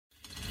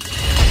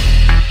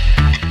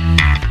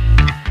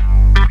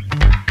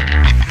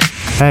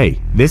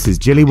Hey, this is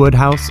Gilly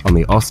Woodhouse on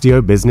the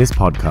Osteo Business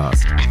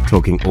Podcast,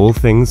 talking all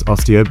things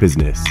osteo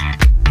business.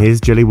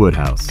 Here's Gilly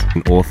Woodhouse,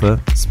 an author,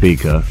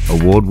 speaker,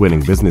 award-winning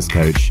business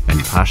coach,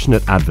 and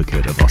passionate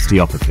advocate of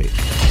osteopathy.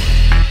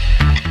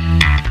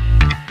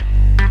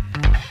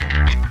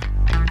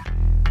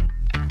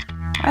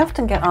 I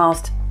often get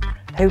asked,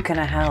 who can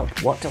I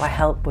help? What do I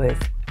help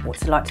with?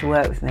 What's it like to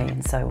work with me?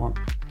 And so on.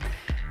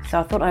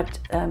 So I thought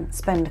I'd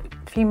spend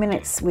a few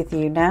minutes with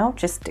you now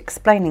just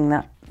explaining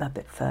that a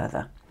bit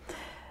further.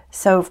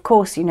 So of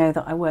course you know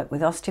that I work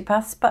with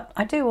osteopaths, but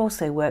I do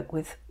also work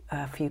with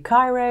a few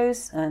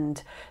chiros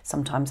and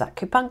sometimes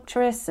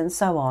acupuncturists and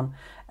so on.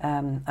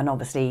 And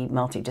obviously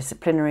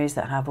multidisciplinaries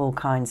that have all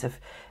kinds of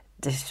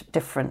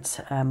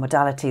different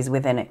modalities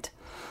within it.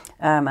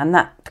 And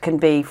that can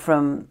be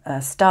from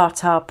a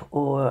start-up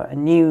or a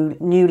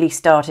newly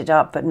started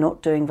up but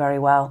not doing very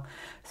well,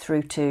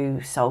 through to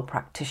sole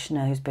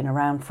practitioner who's been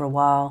around for a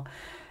while.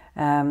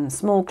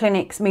 Small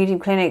clinics, medium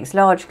clinics,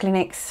 large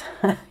clinics,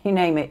 you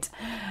name it.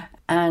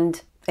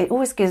 And it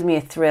always gives me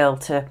a thrill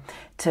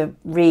to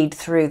read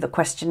through the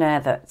questionnaire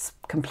that's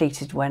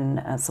completed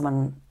when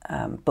someone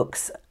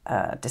books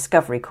a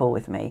discovery call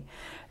with me,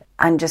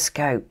 and just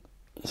go,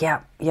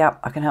 yep,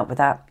 I can help with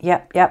that.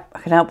 Yep, I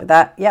can help with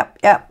that. Yep.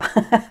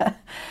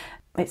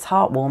 It's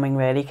heartwarming,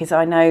 really, because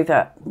I know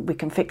that we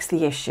can fix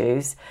the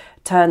issues,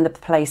 turn the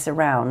place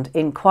around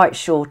in quite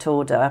short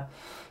order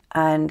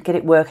and get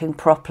it working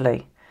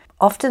properly.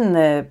 Often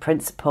the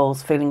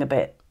principal's feeling a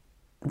bit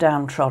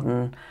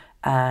downtrodden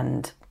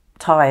and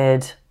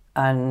tired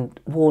and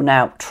worn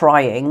out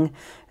trying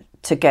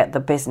to get the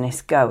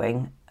business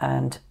going.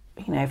 And,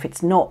 you know, if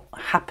it's not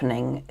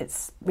happening,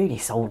 it's really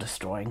soul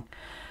destroying.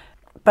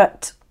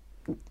 But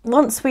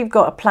once we've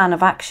got a plan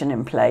of action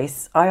in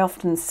place, I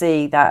often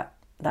see that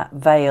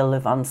veil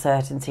of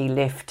uncertainty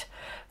lift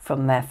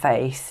from their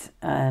face,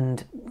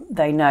 and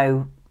they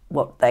know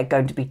what they're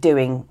going to be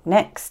doing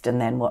next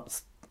and then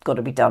what's got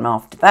to be done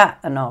after that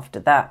and after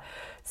that.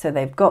 So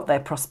they've got their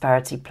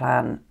prosperity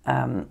plan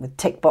with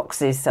tick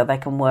boxes so they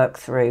can work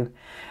through.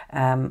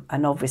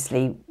 And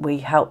obviously we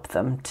help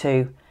them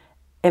to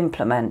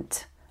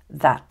implement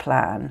that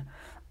plan,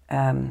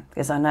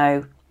 because I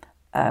know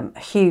a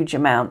huge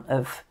amount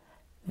of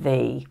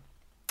the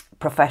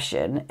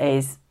profession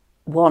is,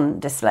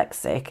 one,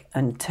 dyslexic,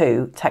 and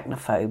two,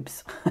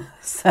 technophobes.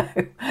 So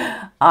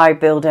I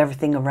build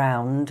everything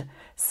around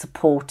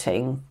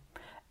supporting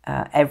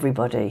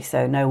everybody,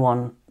 so no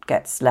one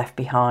gets left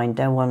behind,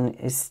 no one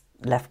is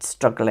left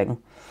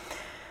struggling.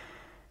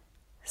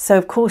 So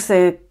of course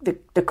the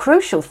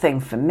crucial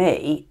thing for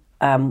me,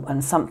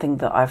 and something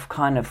that I've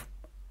kind of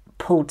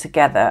pulled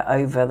together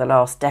over the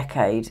last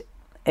decade,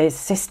 is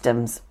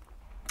systems,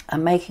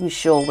 and making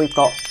sure we've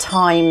got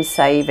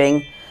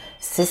time-saving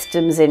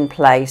systems in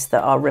place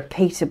that are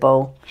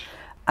repeatable,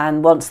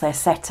 and once they're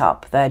set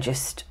up, they're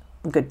just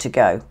good to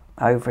go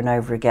over and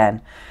over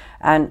again.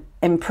 And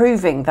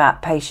improving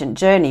that patient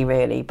journey,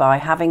 really, by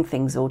having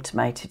things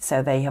automated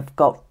so they have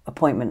got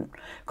appointment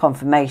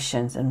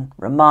confirmations and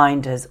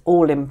reminders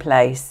all in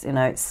place. You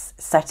know, it's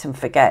set and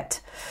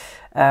forget.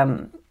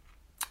 And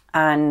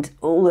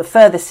all the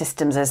further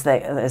systems as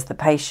the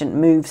patient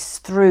moves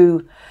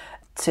through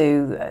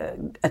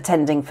to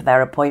attending for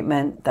their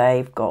appointment,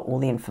 they've got all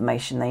the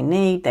information they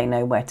need, they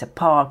know where to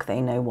park,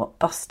 they know what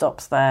bus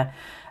stops there,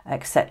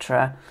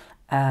 etc.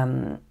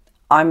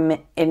 I'm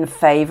in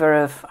favour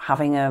of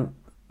having a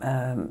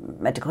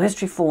medical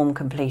history form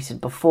completed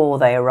before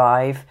they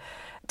arrive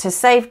to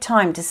save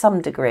time to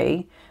some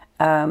degree,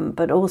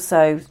 but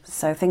also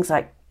so things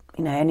like,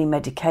 you know, any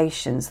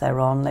medications they're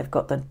on, they've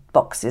got the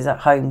boxes at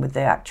home with the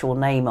actual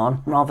name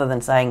on, rather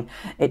than saying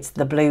it's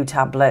the blue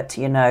tablet,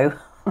 you know.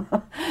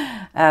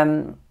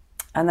 And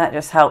that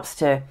just helps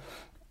to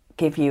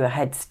give you a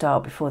head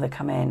start before they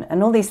come in.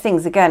 And all these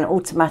things, again,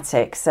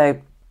 automatic, so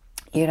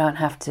you don't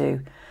have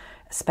to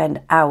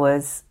spend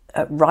hours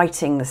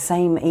writing the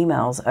same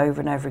emails over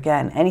and over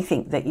again.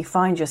 Anything that you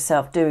find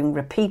yourself doing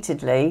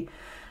repeatedly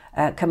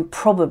can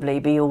probably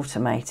be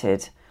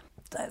automated.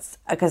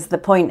 Because the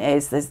point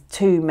is, there's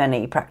too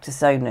many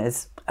practice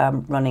owners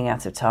running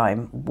out of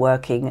time,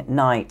 working at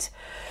night,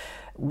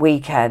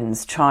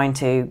 weekends, trying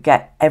to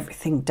get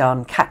everything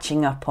done,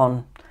 catching up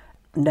on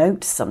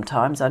notes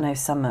sometimes. I know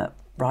some are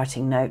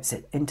writing notes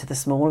into the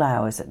small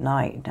hours at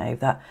night, you know,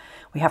 that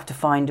we have to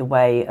find a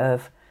way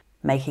of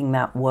making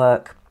that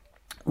work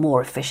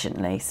more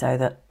efficiently so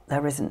that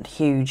there isn't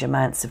huge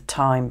amounts of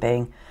time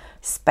being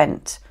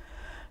spent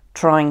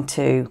trying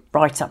to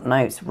write up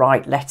notes,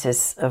 write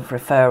letters of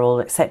referral,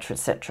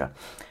 etc.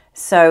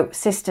 So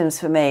systems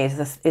for me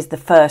is the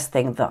first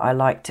thing that I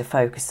like to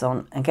focus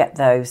on and get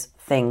those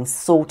things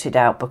sorted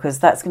out, because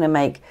that's going to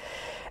make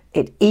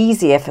it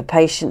easier for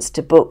patients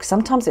to book.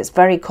 Sometimes it's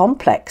very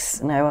complex.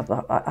 You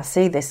know, I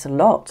see this a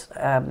lot,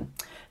 that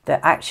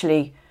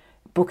actually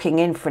booking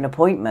in for an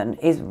appointment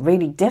is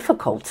really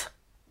difficult.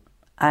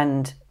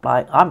 And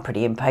I'm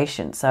pretty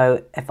impatient,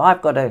 so if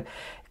I've got to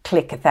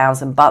click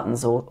 1,000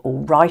 buttons or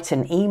write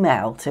an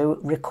email to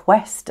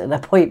request an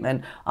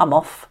appointment. I'm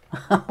off.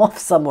 I'm off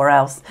somewhere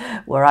else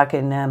where I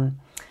can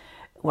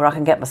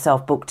get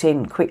myself booked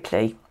in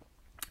quickly.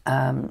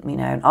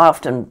 And I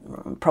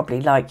often,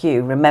 probably like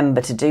you,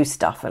 remember to do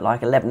stuff at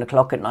like 11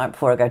 o'clock at night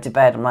before I go to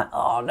bed. I'm like,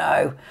 oh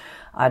no,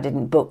 I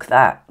didn't book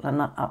that.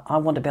 And I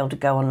want to be able to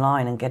go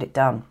online and get it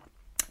done,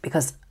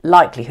 because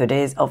likelihood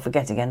is I'll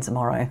forget again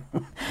tomorrow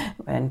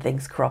when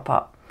things crop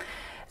up.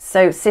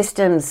 So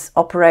systems,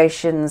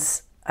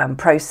 operations,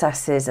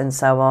 processes and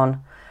so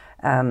on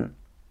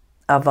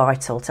are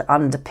vital to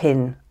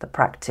underpin the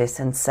practice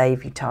and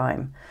save you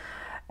time.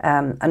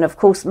 And of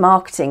course,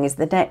 marketing is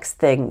the next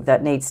thing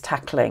that needs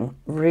tackling.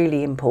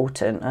 Really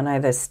important. I know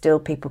there's still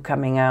people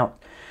coming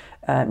out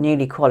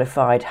newly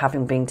qualified,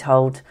 having been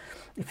told,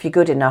 if you're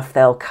good enough,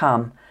 they'll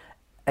come.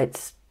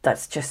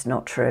 That's just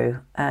not true.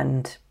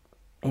 And,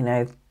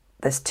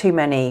 there's too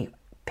many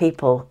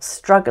people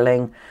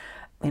struggling.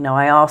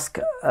 I ask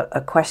a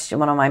question,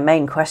 one of my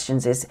main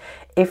questions is,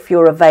 if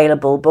your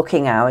available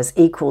booking hours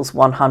equals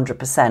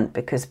 100%,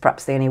 because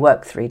perhaps they only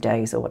work 3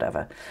 days or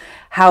whatever,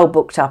 how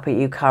booked up are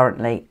you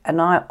currently?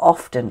 And I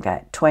often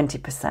get 20%,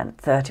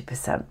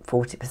 30%,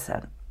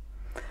 40%.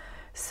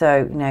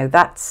 So,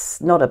 that's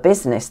not a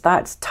business,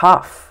 that's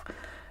tough.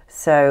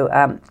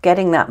 So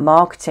getting that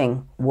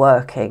marketing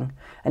working,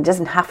 and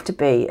doesn't have to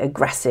be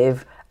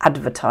aggressive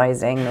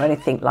advertising or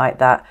anything like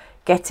that.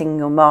 Getting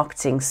your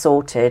marketing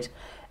sorted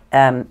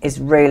is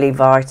really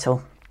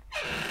vital.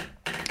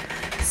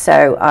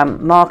 So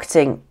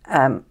marketing,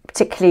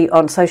 particularly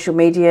on social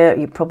media,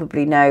 you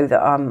probably know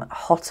that I'm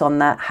hot on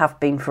that, have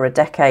been for a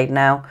decade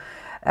now.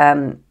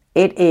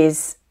 It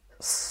is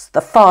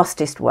the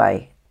fastest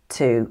way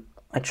to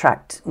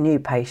attract new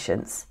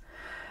patients.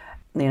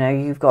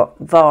 You've got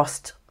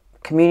vast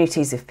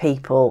communities of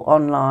people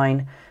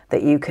online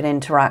that you can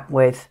interact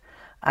with.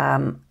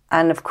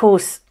 And of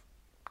course,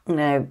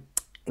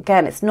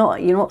 again,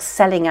 you're not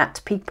selling at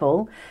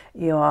people,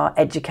 you are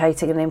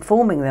educating and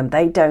informing them.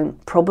 They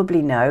don't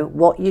probably know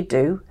what you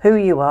do, who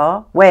you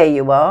are, where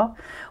you are,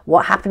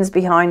 what happens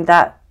behind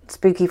that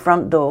spooky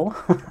front door.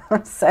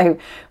 So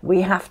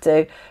we have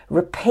to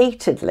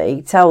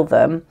repeatedly tell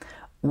them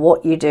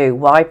what you do,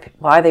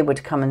 why they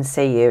would come and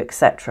see you,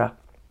 etc.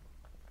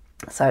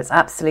 So it's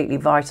absolutely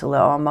vital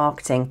that our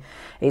marketing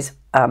is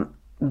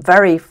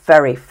very,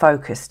 very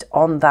focused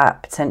on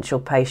that potential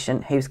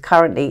patient who's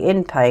currently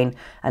in pain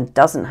and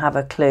doesn't have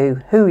a clue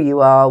who you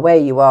are, where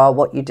you are,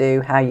 what you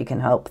do, how you can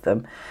help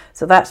them.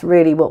 So that's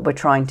really what we're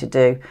trying to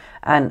do.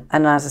 And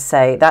as I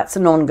say, that's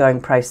an ongoing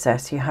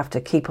process. You have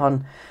to keep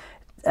on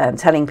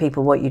telling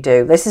people what you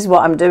do. This is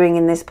what I'm doing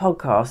in this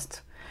podcast,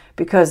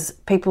 because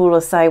people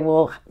will say,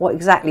 well, what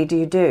exactly do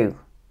you do?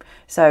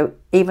 So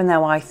even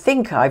though I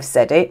think I've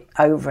said it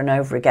over and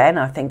over again,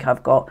 I think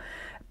I've got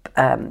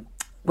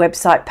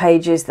website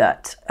pages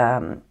that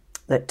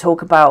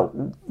talk about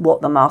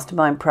what the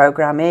mastermind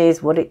program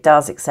is, what it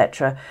does,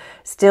 etc.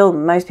 Still,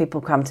 most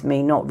people come to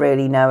me not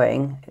really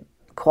knowing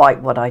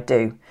quite what I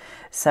do.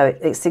 So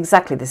it's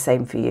exactly the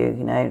same for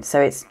you, So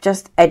it's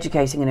just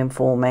educating and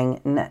informing,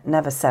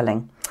 never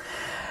selling.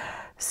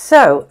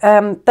 So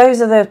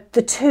those are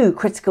the two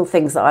critical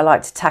things that I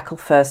like to tackle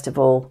first of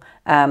all.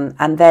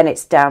 And then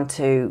it's down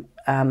to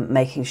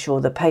making sure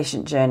the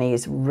patient journey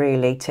is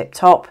really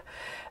tip-top,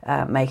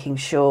 making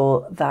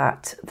sure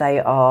that they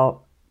are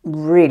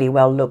really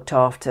well looked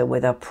after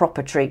with a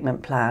proper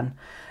treatment plan,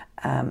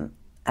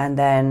 and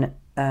then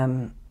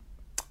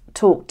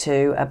talk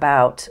to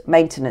about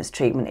maintenance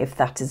treatment if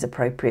that is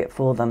appropriate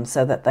for them,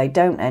 so that they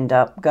don't end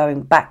up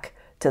going back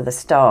to the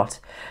start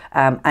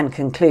and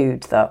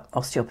conclude that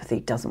osteopathy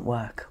doesn't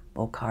work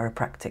or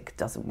chiropractic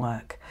doesn't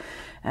work.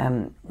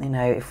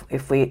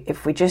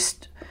 If we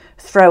just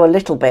throw a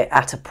little bit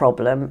at a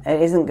problem,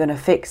 it isn't going to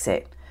fix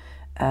it.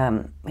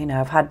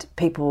 I've had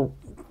people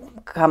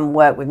come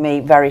work with me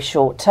very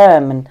short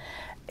term, and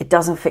it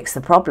doesn't fix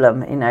the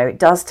problem. It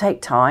does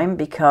take time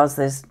because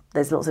there's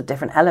lots of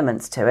different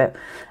elements to it,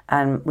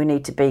 and we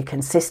need to be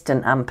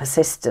consistent and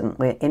persistent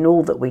in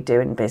all that we do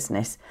in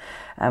business.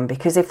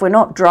 Because if we're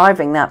not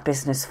driving that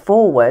business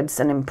forwards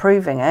and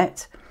improving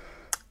it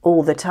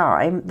all the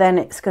time, then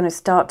it's going to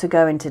start to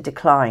go into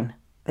decline.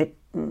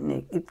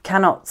 It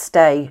cannot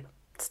stay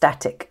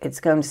static. It's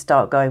going to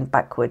start going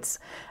backwards.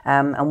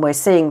 And we're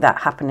seeing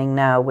that happening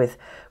now with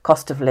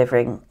cost of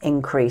living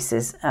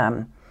increases,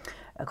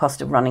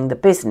 cost of running the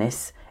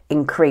business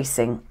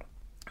increasing,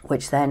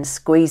 which then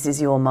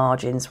squeezes your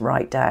margins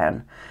right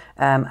down.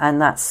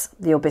 And that's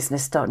your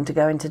business starting to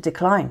go into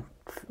decline,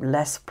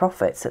 less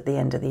profits at the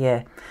end of the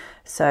year.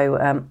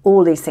 So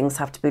all these things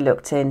have to be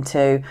looked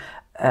into.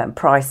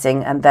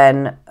 Pricing, and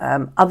then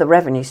other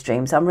revenue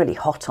streams. I'm really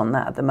hot on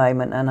that at the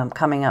moment, and I'm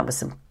coming up with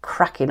some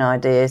cracking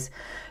ideas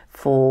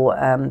for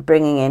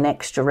bringing in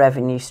extra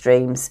revenue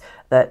streams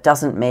that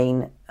doesn't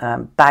mean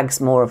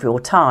bags more of your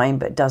time,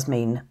 but does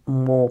mean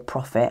more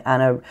profit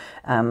and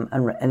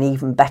an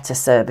even better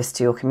service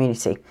to your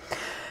community.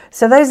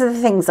 So those are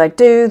the things I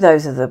do.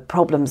 Those are the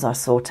problems I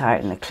sort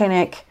out in the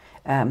clinic.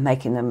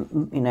 making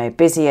them,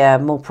 busier,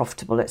 more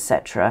profitable,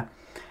 etc.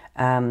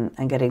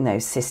 And getting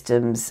those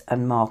systems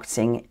and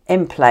marketing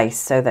in place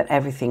so that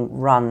everything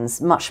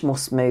runs much more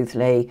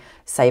smoothly,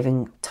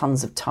 saving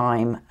tons of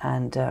time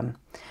and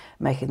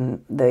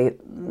making the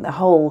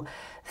whole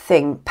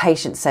thing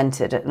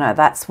patient-centered. No,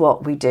 that's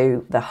what we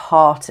do. The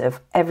heart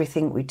of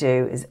everything we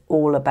do is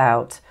all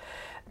about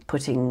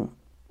putting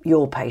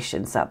your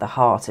patients at the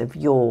heart of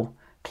your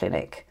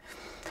clinic.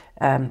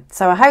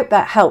 So I hope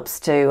that helps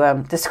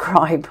to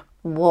describe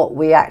what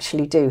we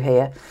actually do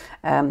here.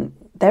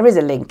 There is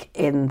a link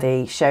in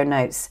the show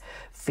notes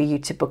for you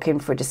to book in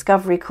for a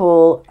discovery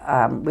call.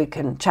 We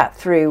can chat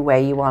through where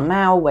you are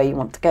now, where you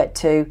want to get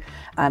to,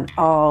 and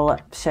I'll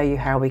show you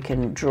how we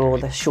can draw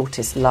the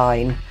shortest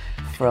line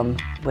from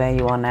where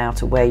you are now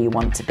to where you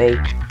want to be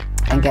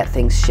and get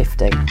things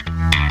shifting.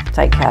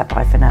 Take care.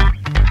 Bye for now.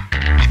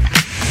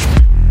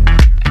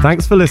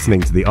 Thanks for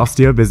listening to the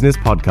Osteo Business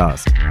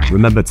Podcast.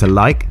 Remember to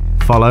like,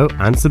 follow,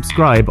 and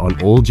subscribe on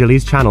all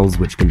Gilly's channels,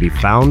 which can be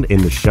found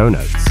in the show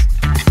notes.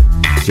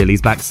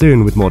 Gilly's back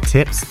soon with more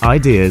tips,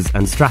 ideas,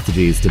 and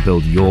strategies to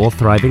build your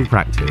thriving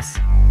practice.